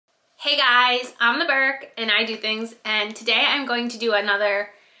Hey guys, I'm the Burke and I do things, and today I'm going to do another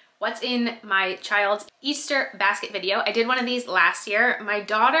what's in my child's Easter basket video. I did one of these last year. My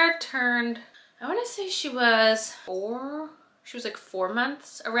daughter turned, I want to say she was like 4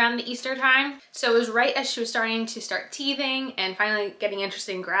 months around the Easter time. So it was right as she was starting to start teething and finally getting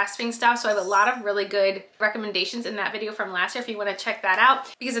interested in grasping stuff. So I have a lot of really good recommendations in that video from last year if you want to check that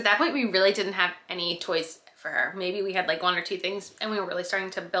out, because at that point we really didn't have any toys for her. Maybe we had like 1 or 2 things and we were really starting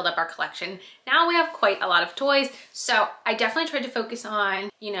to build up our collection. Now we have quite a lot of toys. So I definitely tried to focus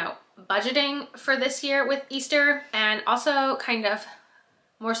on, you know, budgeting for this year with Easter, and also kind of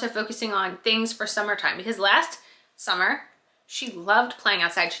more so focusing on things for summertime, because last summer she loved playing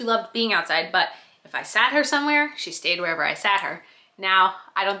outside. She loved being outside, but if I sat her somewhere, she stayed wherever I sat her. Now,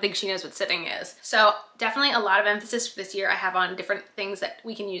 I don't think she knows what sitting is. So definitely a lot of emphasis for this year I have on different things that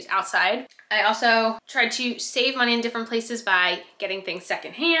we can use outside. I also tried to save money in different places by getting things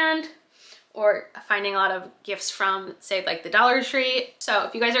secondhand or finding a lot of gifts from, say, like the Dollar Tree. So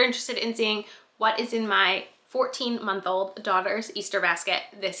if you guys are interested in seeing what is in my 14-month-old daughter's Easter basket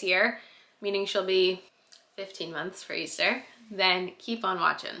this year, meaning she'll be 15 months for Easter, then keep on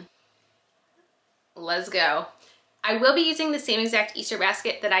watching. Let's go. I will be using the same exact Easter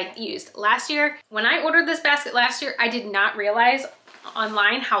basket that I used last year. When I ordered this basket last year, I did not realize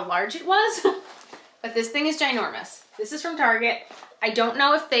online how large it was, but this thing is ginormous. This is from Target. I don't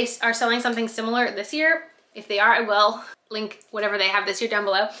know if they are selling something similar this year. If they are, I will link whatever they have this year down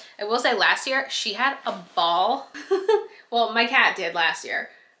below. I will say last year, she had a ball. Well, my cat did last year,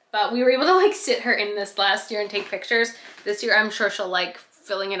 but we were able to like sit her in this last year and take pictures. This year, I'm sure she'll like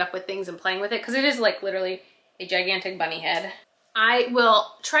filling it up with things and playing with it, because it is like literally a gigantic bunny head. I will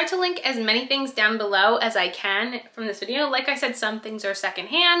try to link as many things down below as I can from this video. Like I said, some things are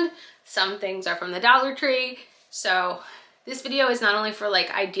secondhand, some things are from the Dollar Tree. So this video is not only for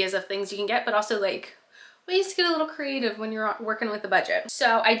like ideas of things you can get, but also like ways to get a little creative when you're working with a budget.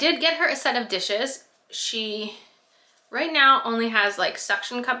 So I did get her a set of dishes. She right now only has like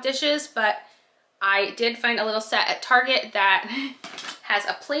suction cup dishes, but I did find a little set at Target that has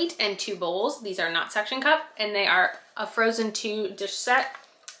a plate and 2 bowls. These are not suction cup, and they are a frozen 2 dish set.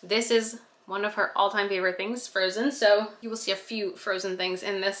 This is one of her all-time favorite things, frozen. So you will see a few frozen things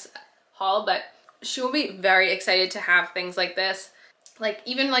in this haul, but she will be very excited to have things like this. Like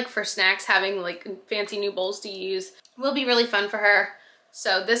even like for snacks, having like fancy new bowls to use will be really fun for her.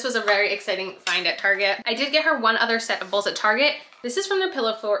 So this was a very exciting find at Target. I did get her one other set of bowls at Target. This is from their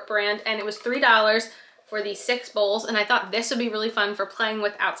Pillow Fort brand, and it was $3 for these 6 bowls, and I thought this would be really fun for playing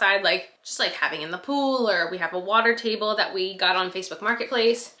with outside, like just like having in the pool, or we have a water table that we got on Facebook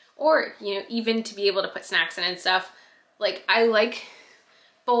Marketplace, or you know, even to be able to put snacks in and stuff. Like I like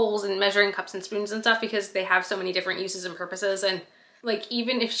bowls and measuring cups and spoons and stuff because they have so many different uses and purposes, and like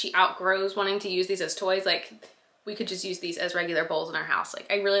even if she outgrows wanting to use these as toys, like we could just use these as regular bowls in our house. Like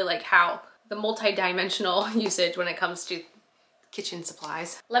I really like how the multi-dimensional usage when it comes to kitchen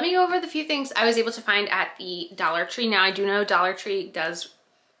supplies. Let me go over the few things I was able to find at the Dollar Tree. Now I do know Dollar Tree does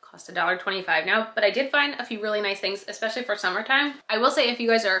cost $1.25 now, but I did find a few really nice things, especially for summertime. I will say if you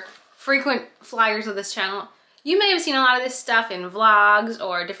guys are frequent flyers of this channel, you may have seen a lot of this stuff in vlogs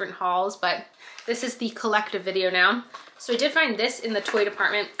or different hauls, but this is the collective video now. So I did find this in the toy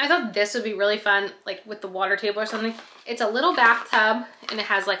department. I thought this would be really fun, like with the water table or something. It's a little bathtub and it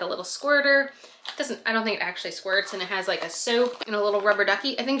has like a little squirter. I don't think it actually squirts, and it has like a soap and a little rubber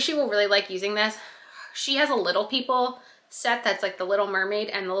ducky. I think she will really like using this. She has a Little People set that's like the Little Mermaid,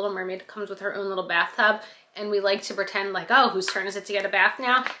 and the Little Mermaid comes with her own little bathtub, and we like to pretend like, oh, whose turn is it to get a bath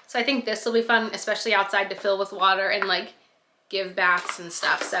now? So I think this will be fun, especially outside, to fill with water and like give baths and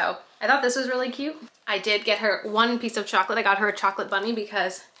stuff. So I thought this was really cute. I did get her one piece of chocolate. I got her a chocolate bunny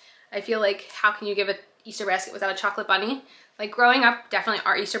because I feel like how can you give an Easter basket without a chocolate bunny? Like growing up, definitely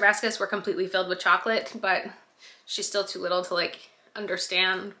our Easter baskets were completely filled with chocolate, but she's still too little to like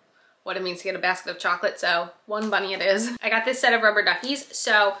understand what it means to get a basket of chocolate. So one bunny it is. I got this set of rubber duckies.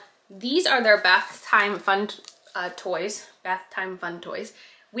 So these are their bath time fun toys. Bath time fun toys.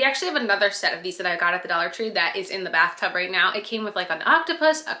 We actually have another set of these that I got at the Dollar Tree that is in the bathtub right now. It came with like an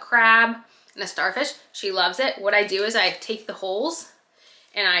octopus, a crab, and a starfish. She loves it. What I do is I take the holes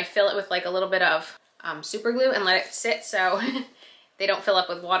and I fill it with like a little bit of super glue and let it sit so they don't fill up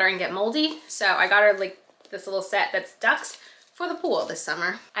with water and get moldy. So I got her like this little set that's ducks for the pool this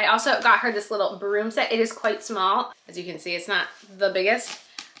summer. I also got her this little broom set. It is quite small. As you can see, it's not the biggest,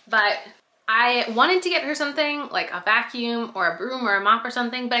 but I wanted to get her something like a vacuum or a broom or a mop or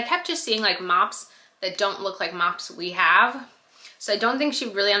something, but I kept just seeing like mops that don't look like mops we have. So I don't think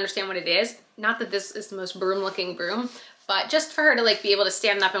she'd really understand what it is. Not that this is the most broom looking broom, but just for her to like be able to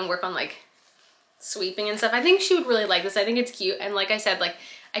stand up and work on like sweeping and stuff. I think she would really like this. I think it's cute. And like I said, like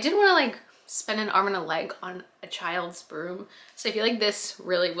I didn't want to like spend an arm and a leg on a child's broom. So I feel like this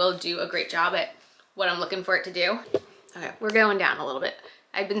really will do a great job at what I'm looking for it to do. Okay, we're going down a little bit.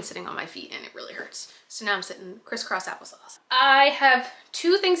 I've been sitting on my feet and it really hurts. So now I'm sitting crisscross applesauce. I have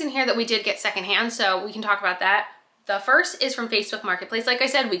two things in here that we did get secondhand, so we can talk about that. The first is from Facebook Marketplace. Like I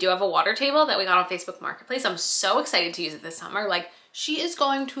said, we do have a water table that we got on Facebook Marketplace. I'm so excited to use it this summer. Like, she is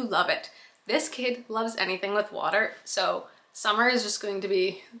going to love it. This kid loves anything with water, so summer is just going to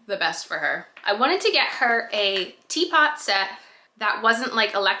be the best for her. I wanted to get her a teapot set that wasn't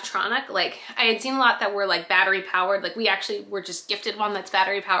like electronic. Like I had seen a lot that were like battery powered. Like we actually were just gifted one that's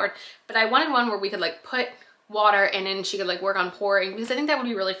battery powered, but I wanted one where we could like put water in and she could like work on pouring, because I think that would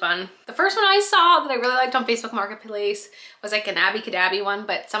be really fun. The first one I saw that I really liked on Facebook Marketplace was like an Abby Cadabby one,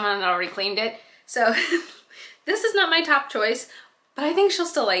 but someone had already claimed it. So this is not my top choice, but I think she'll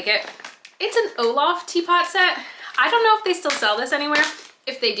still like it. It's an Olaf teapot set. I don't know if they still sell this anywhere.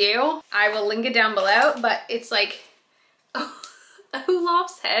 If they do, I will link it down below, but it's like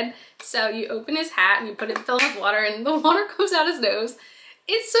Olaf's head. So you open his hat and you put it, fill him with water, and the water comes out his nose.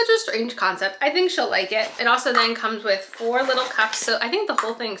 It's such a strange concept. I think she'll like it. It also then comes with 4 little cups. So I think the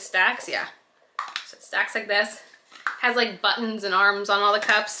whole thing stacks, yeah. So it stacks like this. Has like buttons and arms on all the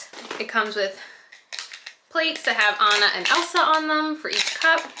cups. It comes with plates that have Anna and Elsa on them for each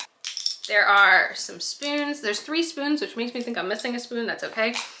cup. There are some spoons. There's 3 spoons, which makes me think I'm missing a spoon. That's okay.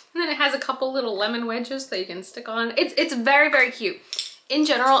 And then it has a couple little lemon wedges that you can stick on. It's very, very cute. In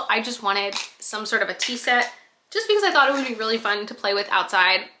general, I just wanted some sort of a tea set, just because I thought it would be really fun to play with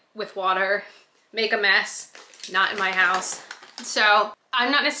outside with water, make a mess, not in my house. So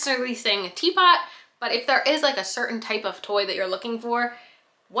I'm not necessarily saying a teapot, but if there is like a certain type of toy that you're looking for,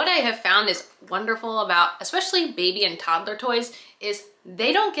 what I have found is wonderful about especially baby and toddler toys is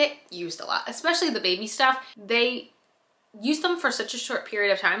they don't get used a lot, especially the baby stuff. They use them for such a short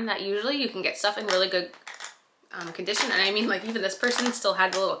period of time that usually you can get stuff in really good condition. And I mean, like even this person still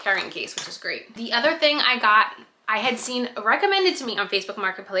had the little carrying case, which is great. The other thing I got, I had seen recommended to me on Facebook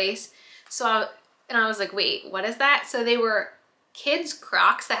Marketplace. So, and I was like, wait, what is that? So they were kids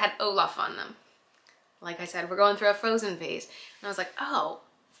Crocs that had Olaf on them. Like I said, we're going through a Frozen phase. And I was like, oh,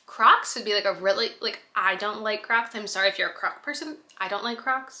 Crocs would be like a really, like, I don't like Crocs. I'm sorry if you're a Croc person. I don't like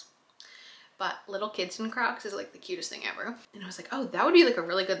Crocs. But little kids in Crocs is like the cutest thing ever. And I was like, oh, that would be like a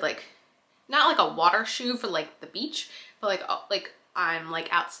really good, like, not like a water shoe for like the beach, but like, oh, like I'm like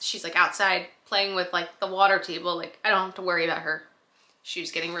out, she's like outside playing with like the water table. Like I don't have to worry about her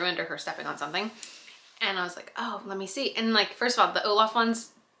shoes getting ruined or her stepping on something. And I was like, oh, let me see. And like, first of all, the Olaf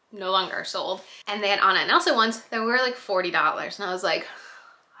ones no longer are sold. And they had Anna and Elsa ones that were like $40. And I was like,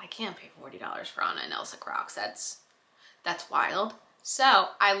 I can't pay $40 for Anna and Elsa Crocs. That's wild. So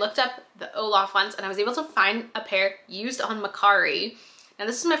I looked up the Olaf ones and I was able to find a pair used on Macari. Now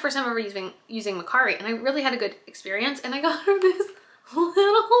this is my first time ever using Macari, and I really had a good experience, and I got her this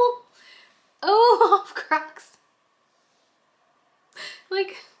little Olaf Crocs.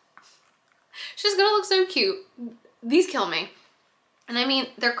 Like, she's gonna look so cute. These kill me. And I mean,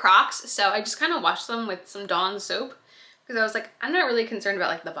 they're Crocs, so I just kind of washed them with some Dawn soap, because I was like, I'm not really concerned about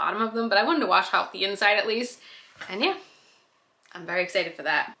like the bottom of them, but I wanted to wash out the inside at least. And yeah, I'm very excited for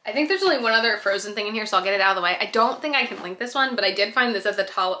that. I think there's only one other Frozen thing in here, so I'll get it out of the way. I don't think I can link this one, but I did find this at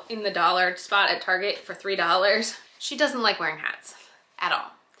in the dollar spot at Target for $3. She doesn't like wearing hats at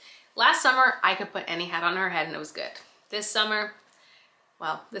all. Last summer, I could put any hat on her head and it was good. This summer,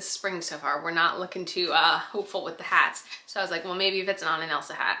 well, this spring so far, we're not looking too hopeful with the hats. So I was like, well, maybe if it's an Anna and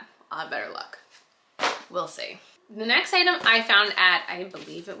Elsa hat, I'll have better luck. We'll see. The next item I found at, I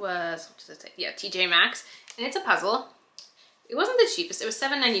believe it was, what does it say? Yeah, TJ Maxx, and it's a puzzle. It wasn't the cheapest. It was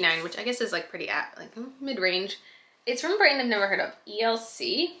 $7.99, which I guess is like pretty like mid-range. It's from a brand I've never heard of,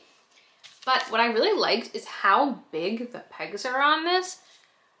 ELC. But what I really liked is how big the pegs are on this.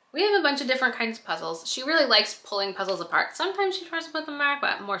 We have a bunch of different kinds of puzzles. She really likes pulling puzzles apart. Sometimes she tries to put them back,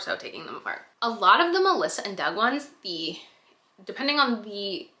 but more so taking them apart. A lot of the Melissa and Doug ones, depending on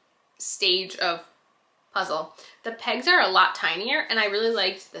the stage of puzzle, the pegs are a lot tinier, and I really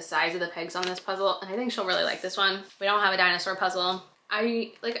liked the size of the pegs on this puzzle, and I think she'll really like this one. We don't have a dinosaur puzzle.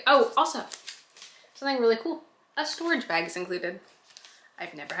 I like, oh, also something really cool, a storage bag is included.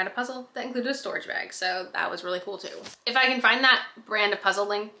 I've never had a puzzle that included a storage bag, so that was really cool too. If I can find that brand of puzzle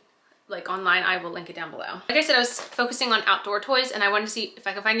link like online, I will link it down below. Like I said, I was focusing on outdoor toys, and I wanted to see if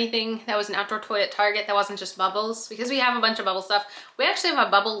I could find anything that was an outdoor toy at Target that wasn't just bubbles, because we have a bunch of bubble stuff. We actually have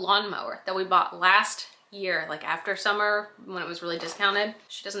a bubble lawnmower that we bought last year, like after summer when it was really discounted.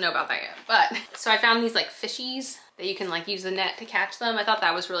 She doesn't know about that yet, but so I found these like fishies. that you can like use the net to catch them. I thought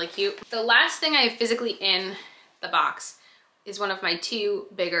that was really cute. The last thing I have physically in the box is one of my 2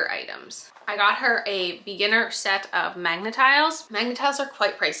 bigger items. I got her a beginner set of magnetiles. Magnetiles are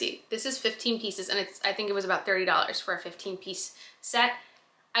quite pricey. This is 15 pieces and I think it was about $30 for a 15-piece set.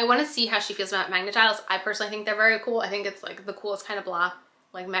 I want to see how she feels about magnetiles. I personally think they're very cool. I think it's like the coolest kind of block,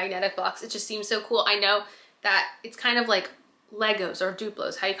 like magnetic blocks. It just seems so cool. I know that it's kind of like Legos or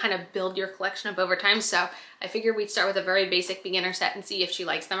Duplos, how you kind of build your collection up over time. So I figured we'd start with a very basic beginner set and see if she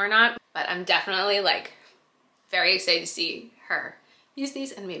likes them or not. But I'm definitely like very excited to see her use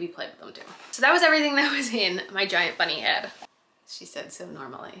these and maybe play with them too. So that was everything that was in my giant bunny head. She said so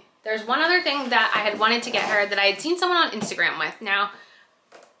normally. There's one other thing that I had wanted to get her that I had seen someone on Instagram with. Now,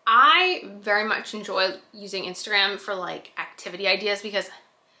 I very much enjoy using Instagram for like activity ideas because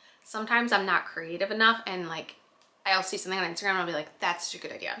sometimes I'm not creative enough and like I'll see something on Instagram and I'll be like, that's such a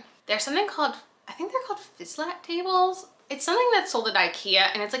good idea. There's something called, I think they're called Fizzlet tables. It's something that's sold at IKEA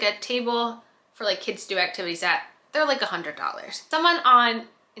and it's like a table for like kids to do activities at. They're like $100. Someone on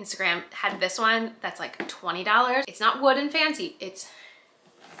Instagram had this one that's like $20. It's not wood and fancy. It's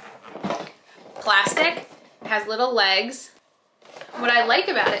plastic, it has little legs. What I like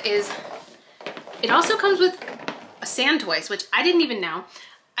about it is it also comes with a sand toys, which I didn't even know.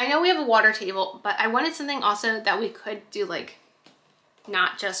 I know we have a water table, but I wanted something also that we could do like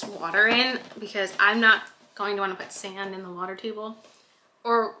not just water in because I'm not going to want to put sand in the water table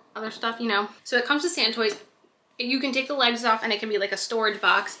or other stuff, you know. So it comes with sand toys. You can take the legs off and it can be like a storage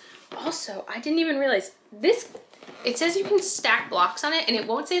box. Also, I didn't even realize this, it says you can stack blocks on it and it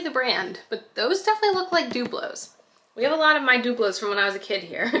won't say the brand, but those definitely look like Duplos. We have a lot of my Duplos from when I was a kid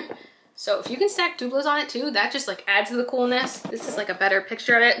here. So if you can stack Duplos on it too, that just like adds to the coolness. This is like a better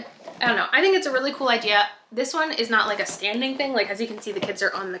picture of it. I don't know, I think it's a really cool idea. This one is not like a standing thing. Like as you can see, the kids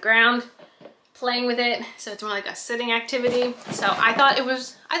are on the ground playing with it. So it's more like a sitting activity. So I thought it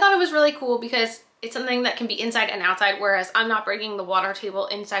was really cool because it's something that can be inside and outside, whereas I'm not bringing the water table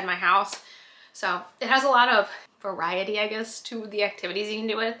inside my house. So it has a lot of variety, I guess, to the activities you can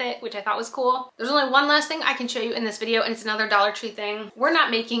do with it, which I thought was cool. There's only one last thing I can show you in this video, and it's another Dollar Tree thing. We're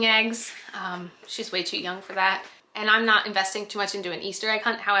not making eggs. She's way too young for that. And I'm not investing too much into an Easter egg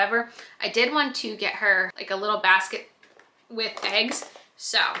hunt. However, I did want to get her like a little basket with eggs.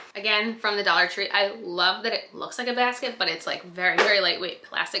 So again, from the Dollar Tree, I love that it looks like a basket, but it's like very, very lightweight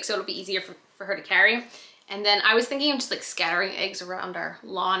plastic. So it'll be easier for her to carry. And then I was thinking of just like scattering eggs around our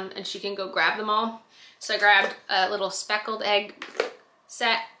lawn and she can go grab them all. So I grabbed a little speckled egg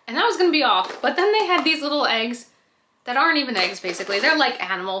set and that was gonna be all. But then they had these little eggs that aren't even eggs basically. They're like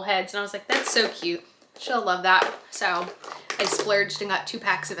animal heads and I was like, that's so cute. She'll love that. So I splurged and got 2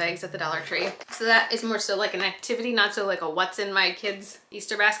 packs of eggs at the Dollar Tree. So that is more so like an activity, not so like a what's in my kid's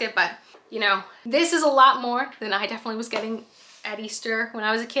Easter basket, but you know, this is a lot more than I definitely was getting at Easter when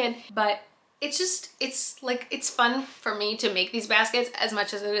I was a kid, but it's just, it's fun for me to make these baskets as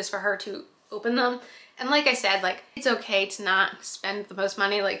much as it is for her to open them. And like I said, like it's okay to not spend the most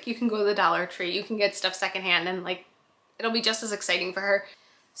money. Like you can go to the Dollar Tree, you can get stuff secondhand and like it'll be just as exciting for her.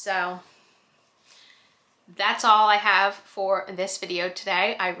 So that's all I have for this video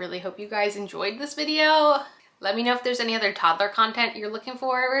today. I really hope you guys enjoyed this video. Let me know if there's any other toddler content you're looking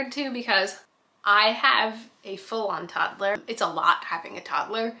forward to because I have a full-on toddler. It's a lot having a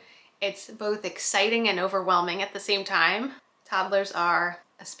toddler. It's both exciting and overwhelming at the same time. Toddlers are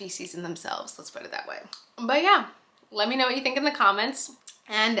a species in themselves, let's put it that way. But yeah, let me know what you think in the comments.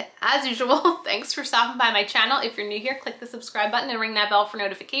 And as usual, thanks for stopping by my channel. If you're new here, click the subscribe button and ring that bell for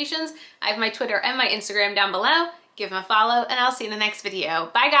notifications. I have my Twitter and my Instagram down below. Give them a follow and I'll see you in the next video.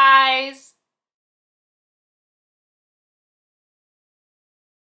 Bye guys!